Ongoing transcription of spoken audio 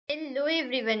Hello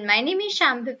everyone, my name is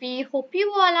Shambhavi. Hope you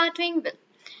all are doing well.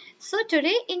 So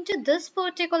today into this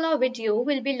particular video,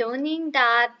 we'll be learning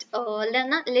that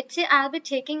let's say I'll be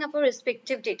taking up our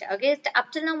respective data. Okay, so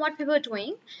up till now what we were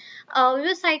doing, we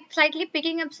were slightly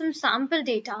picking up some sample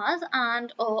data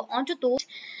and onto those.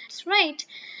 Right,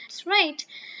 right,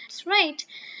 right,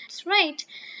 right,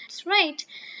 right.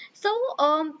 So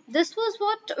this was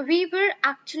what we were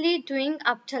actually doing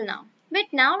up till now.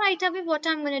 But now right away what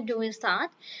I'm going to do is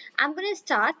that I'm going to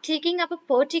start taking up a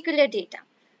particular data.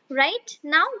 Right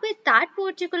now with that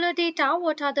particular data,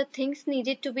 what are the things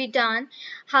needed to be done,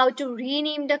 how to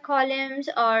rename the columns,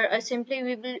 or simply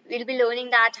we'll be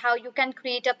learning that how you can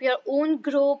create up your own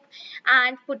group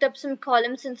and put up some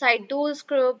columns inside those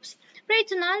groups. Right,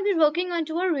 so now we're working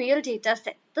onto a real data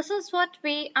set. This is what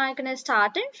we are going to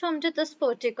start in from this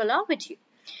particular video.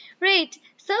 Right,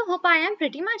 so hope I am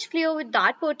pretty much clear with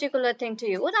that particular thing to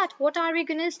you, that what are we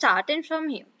going to start in from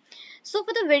here. So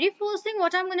for the very first thing,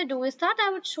 what I'm going to do is that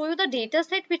I would show you the data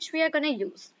set which we are going to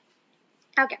use.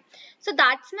 Okay, so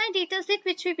that's my data set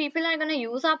which we people are going to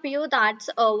use up here.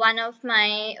 That's one of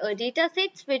my data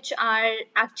sets which are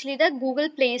actually the Google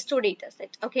Play Store data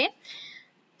set. Okay,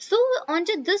 so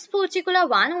onto this particular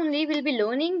one only, we'll be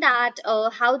learning that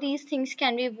how these things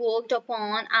can be worked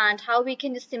upon and how we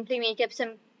can just simply make up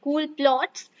some cool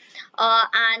plots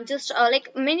and just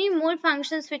like many more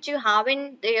functions which you have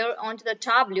in there onto the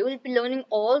Tableau. We'll be learning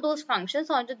all those functions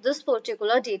onto this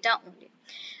particular data only.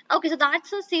 Okay, so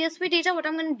that's the CSV data. What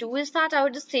I'm going to do is that I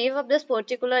would just save up this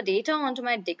particular data onto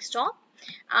my desktop.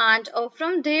 And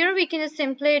from there, we can just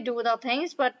simply do the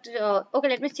things. But okay,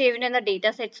 let me save it in the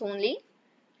data sets only.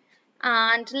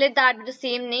 And let that be the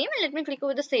same name. And let me click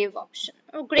over the save option.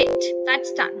 Oh, great.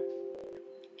 That's done.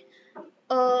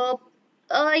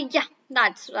 Yeah,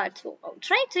 that's worked out,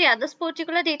 right? So yeah, this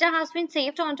particular data has been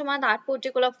saved onto that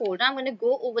particular folder. I'm going to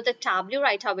go over the Tableau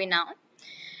right away now.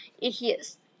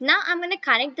 Yes. Now I'm going to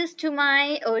connect this to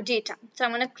my data. So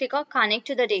I'm going to click on connect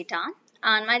to the data.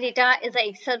 And my data is an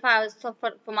Excel file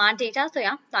for my data. So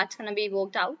yeah, that's going to be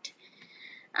worked out.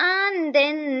 And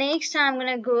then next I'm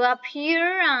going to go up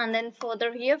here, and then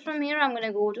further here from here I'm going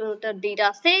to go to the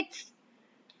data sets.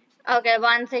 Okay,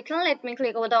 1 second, let me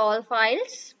click over the all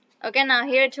files. Okay, now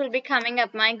here it will be coming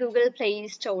up my Google Play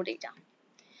Store data.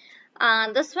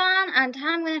 This one, and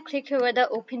I'm going to click over the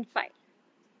open file.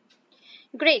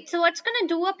 Great. So what's going to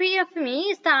do up here for me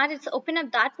is that it's open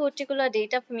up that particular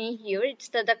data for me here. It's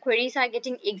the queries are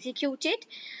getting executed.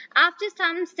 After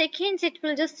some seconds, it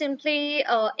will just simply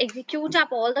execute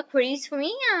up all the queries for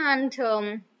me.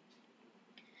 And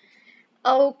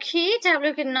okay,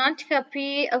 Tableau cannot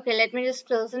copy. Okay, let me just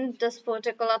close in this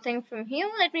particular thing from here.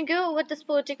 Let me go over this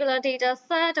particular data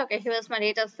set. Okay, here's my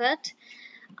data set.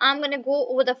 I'm going to go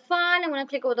over the file. I'm going to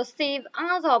click over the save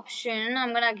as option.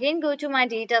 I'm going to again go to my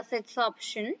data sets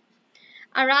option.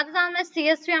 Rather than my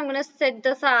CSV, I'm going to set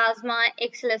this as my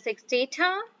XLSX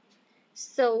data.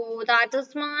 So that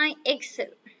is my Excel.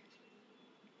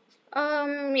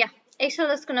 Yeah,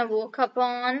 Excel is going to work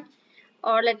upon.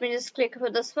 Or let me just click for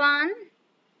this one.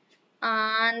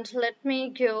 And let me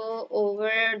go over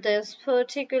this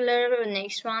particular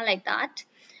next one like that.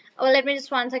 Well, let me just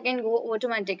once again go over to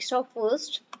my desktop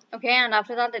first. Okay, and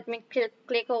after that, let me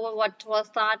click over what was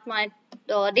that, my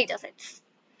data sets.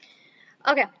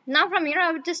 Okay, now from here,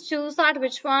 I would just choose that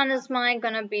which one is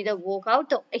gonna be the workout,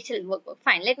 the Excel workbook.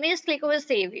 Fine, let me just click over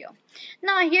save here.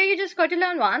 Now here you just got to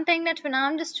learn one thing, that when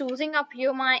I'm just choosing up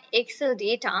here my Excel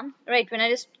data, right, when I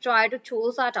just try to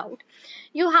choose that out,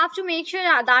 you have to make sure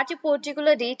that your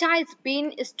particular data is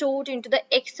being stored into the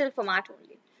Excel format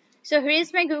only. So here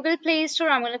is my Google Play Store.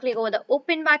 I'm going to click over the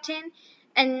open button,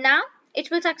 and now it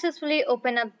will successfully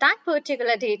open up that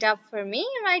particular data for me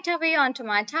right away onto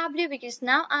my Tableau, because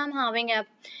now I'm having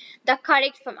the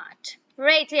correct format.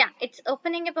 Right, yeah, it's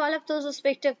opening up all of those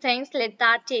respective things. Let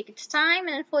that take its time,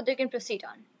 and then further you can proceed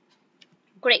on.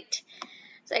 Great.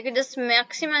 So I can just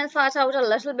maximize that out a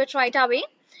little bit right away.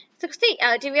 So see,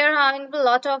 we are having a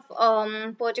lot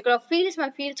of particular fields.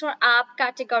 My fields are app,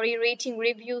 category, rating,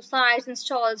 review, size,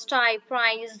 installs, type,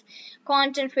 price,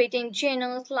 content rating,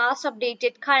 genres, last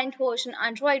updated, current version,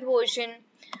 Android version.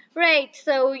 Right,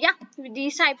 so yeah,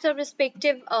 these types of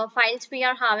respective files we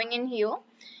are having in here.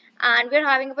 And we're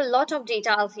having a lot of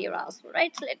data here as well,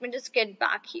 right? So let me just get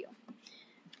back here.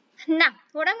 Now,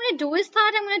 what I'm going to do is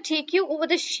that I'm going to take you over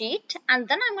the sheet, and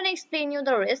then I'm going to explain you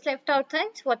the rest left out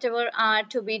things, whatever are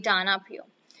to be done up here.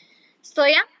 So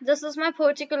yeah, this is my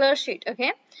particular sheet.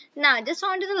 Okay, now just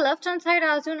on to the left hand side,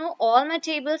 as you know, all my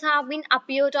tables have been up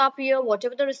here,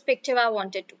 whatever the respective I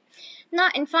wanted to. Now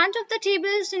in front of the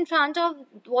tables, in front of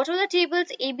whatever the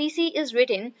tables ABC is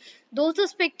written, those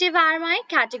respective are my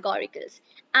categoricals,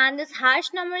 and this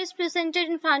hash number is presented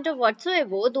in front of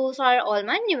whatsoever, those are all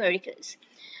my numericals.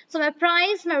 So my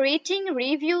price, my rating,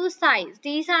 review, size,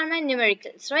 these are my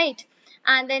numericals, right?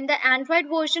 And then the Android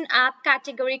version, app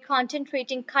category, content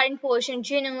rating, current version,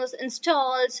 genus,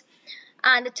 installs,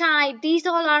 and the type, these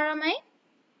all are my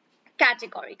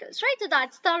categoricals, right? So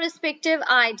that's the respective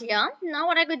idea. Now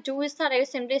what I could do is that I would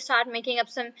simply start making up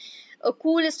some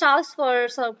cool stuff for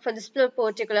this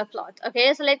particular plot.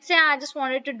 Okay, so let's say I just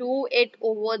wanted to do it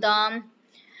over the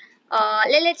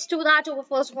let's do that over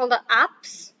first of all the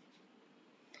apps.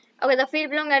 Okay, the field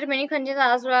belong at many countries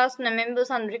as well as members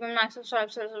and recommend access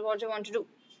types. What you want to do.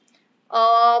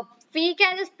 We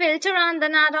can just filter and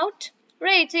then add out,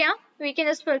 right? So yeah, we can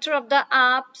just filter up the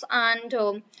apps,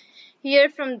 and here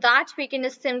from that we can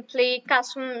just simply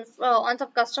custom on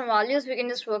some custom values we can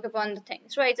just work upon the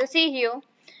things, right? So see here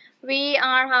we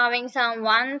are having some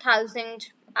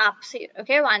 1000 apps here.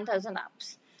 Okay, 1000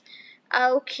 apps.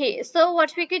 Okay, so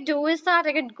what we could do is that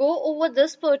I could go over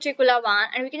this particular one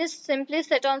and we can just simply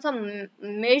set on some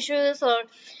measures, or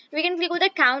we can click with the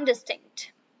count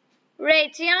distinct.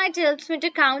 Right, so yeah, it helps me to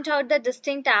count out the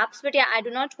distinct apps, but yeah, I do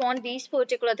not want these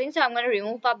particular things, so I'm going to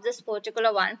remove up this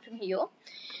particular one from here.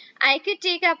 I could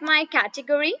take up my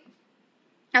category.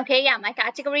 Okay, yeah, my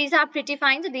categories are pretty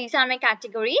fine, so these are my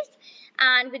categories,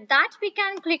 and with that we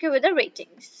can click over the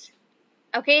ratings.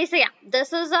 Okay, so yeah,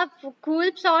 this is a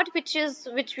cool plot which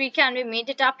we can be made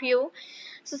it up here.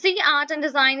 So see, art and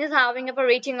design is having up a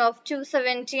rating of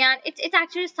 270, and it's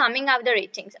actually summing up the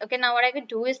ratings. Okay, now what I could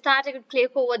do is that I could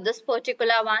click over this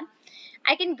particular one.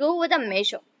 I can go with a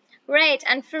measure, right?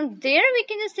 And from there we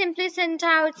can just simply send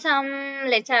out some,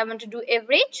 let's say I want to do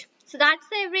average. So that's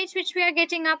the average which we are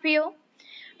getting up here.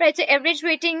 Right, so average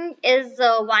rating is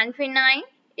 1.9.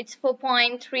 It's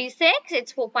 4.36.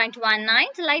 It's 4.19.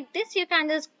 So like this, you can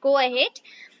just go ahead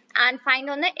and find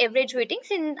on the average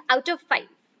ratings in out of 5.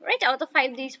 Right, out of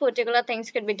 5, these particular things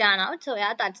could be done out. So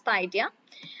yeah, that's the idea.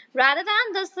 Rather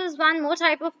than this is one more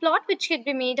type of plot which could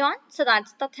be made on. So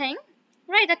that's the thing.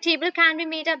 Right, the table can be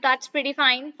made up. That's pretty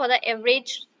fine for the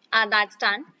average. That's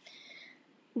done.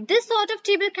 This sort of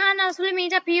table can as well be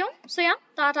made up here. So yeah,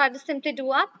 that I just simply do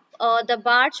up. The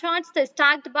bar charts, the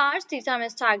stacked bars, these are my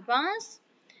stacked bars.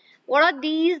 What are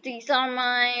these? These are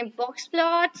my box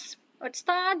plots. What's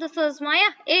that? This is my,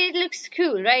 yeah, it looks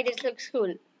cool, right? It looks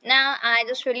cool. Now I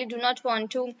just really do not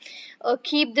want to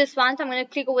keep this one, so I'm going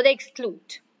to click over the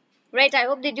exclude. Right, I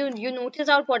hope that you notice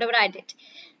out whatever I did.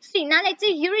 See, now let's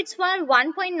say here it's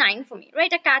 1.9 for me,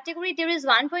 right? A category there is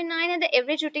 1.9 and the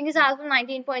average rating is also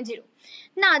 19.0.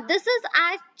 Now this is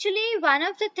actually one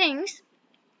of the things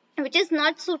which is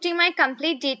not suiting my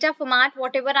complete data format,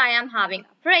 whatever I am having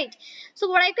up, right? So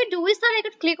what I could do is that I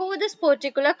could click over this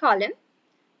particular column,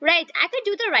 right? I could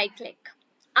do the right click.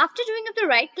 After doing up the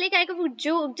right click, I could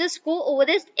just go over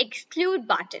this exclude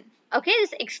button, okay?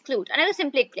 This exclude, and I will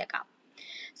simply click up.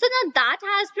 So now that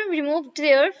has been removed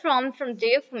there from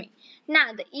there for me.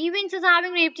 Now the events is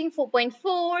having rating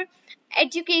 4.4,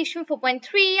 education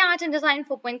 4.3, art and design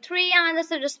 4.3, and this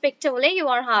respectively you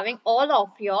are having all of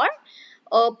your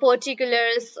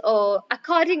particulars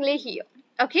accordingly here.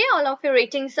 Okay, all of your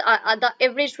ratings are the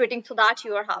average rating, so that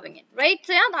you are having it, right?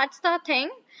 So yeah, that's the thing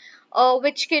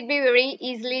which could be very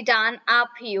easily done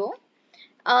up here.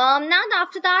 Now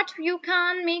after that you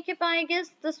can make it, I guess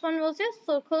this one was a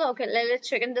circle. Okay, let's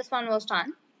check it. This one was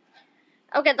done.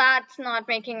 Okay, that's not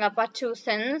making up a 2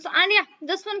 cents, and yeah,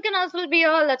 this one can as well be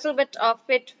a little bit of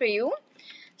it for you.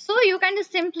 So you can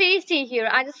just simply see here,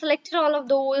 I just selected all of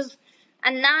those,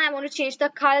 and now I want to change the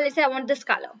color. Let's say I want this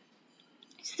color.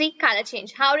 See, color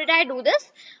change. How did I do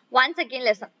this? Once again,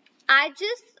 listen. I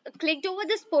just clicked over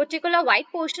this particular white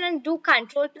portion and do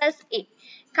Control plus A.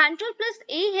 Control plus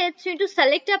A helps you to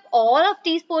select up all of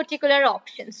these particular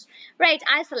options. Right,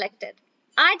 I selected.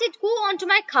 I did go on to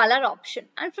my color option,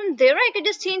 and from there I could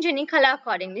just change any color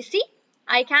accordingly. See,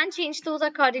 I can change those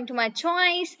according to my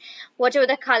choice, whatever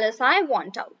the colors I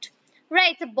want out.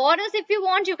 Right, the borders, if you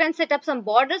want, you can set up some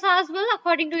borders as well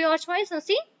according to your choice. Now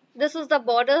see, this is the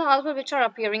borders as well which are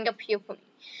appearing up here for me.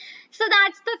 So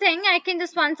that's the thing. I can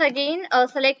just once again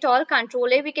select all,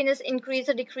 Control A. We can just increase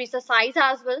or decrease the size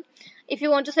as well. If you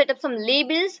want to set up some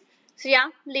labels, so yeah,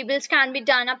 labels can be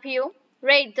done up here,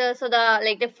 right? So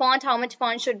the font, how much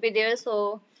font should be there.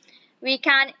 So we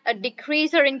can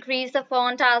decrease or increase the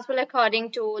font as well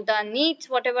according to the needs,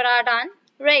 whatever are done,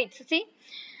 right? So see,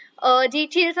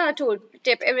 details and a tool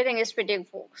tip, everything is pretty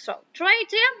focused out, right?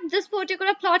 So yeah, this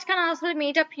particular plot can also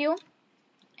meet up here.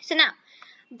 So now,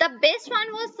 the best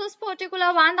one was this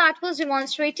particular one that was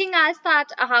demonstrating us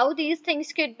that how these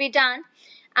things could be done,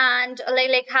 and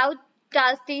like how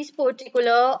does these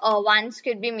particular ones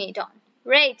could be made on,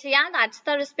 right? So yeah, that's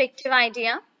the respective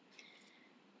idea.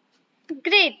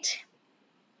 Great.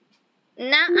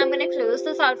 Now I'm gonna close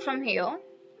this out from here.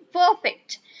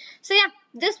 Perfect. So yeah,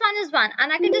 this one is one,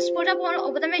 and I can just put up on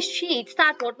over my sheets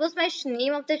that what was my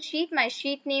name of the sheet. My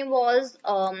sheet name was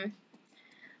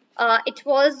it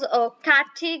was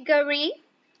category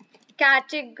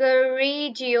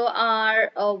GORY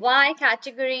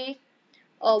category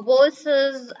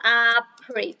versus app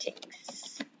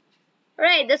ratings.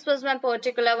 Right, this was my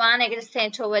particular one. I can just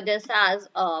send over this as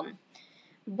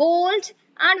bold,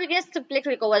 and we can simply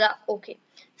click over the OK.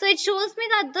 So it shows me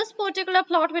that this particular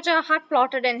plot which I had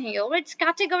plotted in here, it's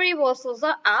category versus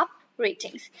the app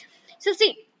ratings. So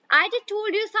see, I did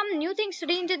told you some new things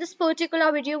today into this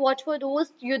particular video. What were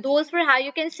those? Those were how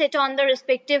you can set on the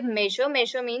respective measure.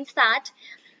 Measure means that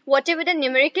whatever the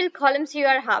numerical columns you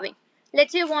are having.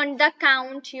 Let's say you want the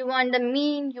count, you want the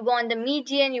mean, you want the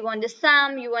median, you want the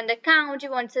sum, you want the count,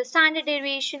 you want the standard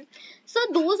deviation. So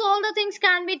those all the things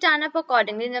can be done up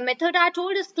accordingly. The method I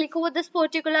told is click over this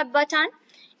particular button,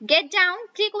 get down,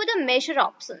 click over the measure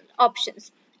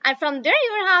options. And from there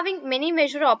you are having many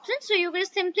measure options. So you will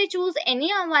simply choose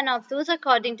any one of those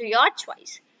according to your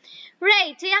choice.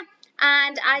 Right, so yeah.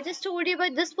 And I just told you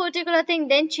about this particular thing,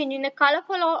 then changing the color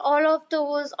for all of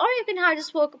those, or you can have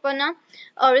just work upon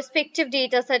a respective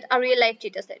data set, a real life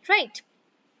data set, right?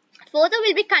 Further,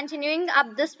 we'll be continuing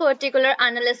up this particular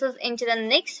analysis into the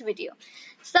next video.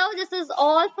 So this is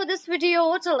all for this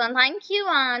video. Till then, thank you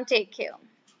and take care.